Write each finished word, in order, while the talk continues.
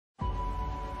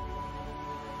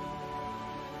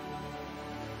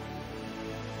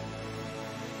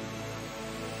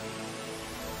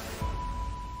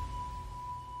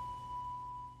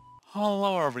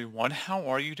Hello everyone, how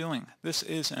are you doing? This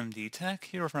is MD Tech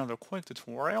here with another quick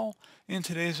tutorial. In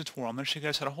today's tutorial, I'm going to show you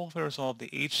guys how to hopefully resolve the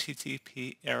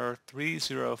HTTP error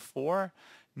 304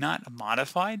 not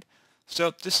modified.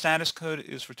 So this status code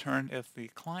is returned if the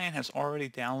client has already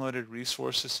downloaded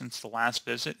resources since the last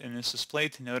visit and is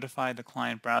displayed to notify the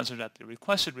client browser that the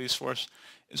requested resource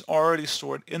is already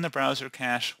stored in the browser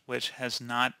cache, which has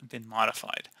not been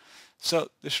modified.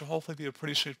 So this should hopefully be a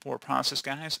pretty straightforward process,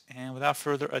 guys. And without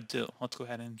further ado, let's go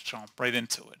ahead and jump right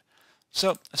into it.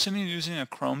 So assuming you're using a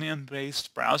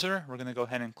Chromium-based browser, we're going to go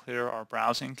ahead and clear our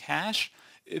browsing cache.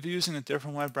 If you're using a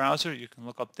different web browser, you can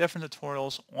look up different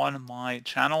tutorials on my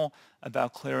channel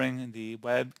about clearing the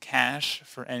web cache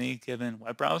for any given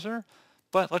web browser.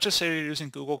 But let's just say you're using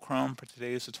Google Chrome for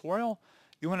today's tutorial.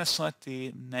 You want to select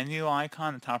the menu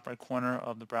icon in the top right corner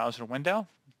of the browser window,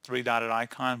 three-dotted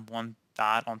icon, one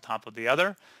dot on top of the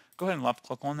other. Go ahead and left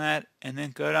click on that and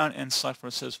then go down and select where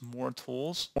it says more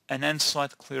tools and then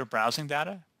select clear browsing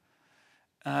data.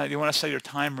 You want to set your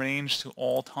time range to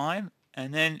all time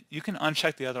and then you can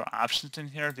uncheck the other options in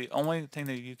here. The only thing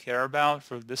that you care about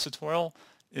for this tutorial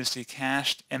is the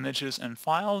cached images and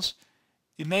files.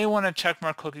 You may want to check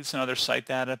mark cookies and other site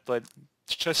data, but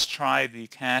just try the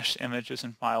cached images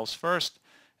and files first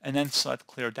and then select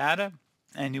clear data,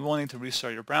 and you will need to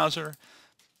restart your browser.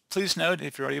 Please note,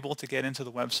 if you're able to get into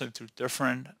the website through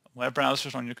different web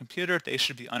browsers on your computer, they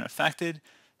should be unaffected.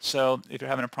 So if you're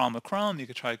having a problem with Chrome, you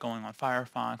could try going on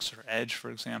Firefox or Edge, for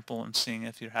example, and seeing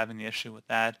if you're having the issue with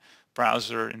that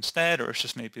browser instead, or it's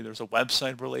just maybe there's a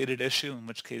website-related issue, in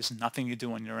which case nothing you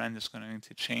do on your end is going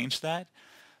to change that.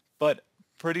 But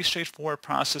pretty straightforward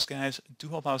process, guys. I do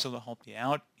hope I was able to help you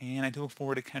out, and I do look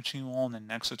forward to catching you all in the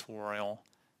next tutorial.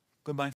 Goodbye.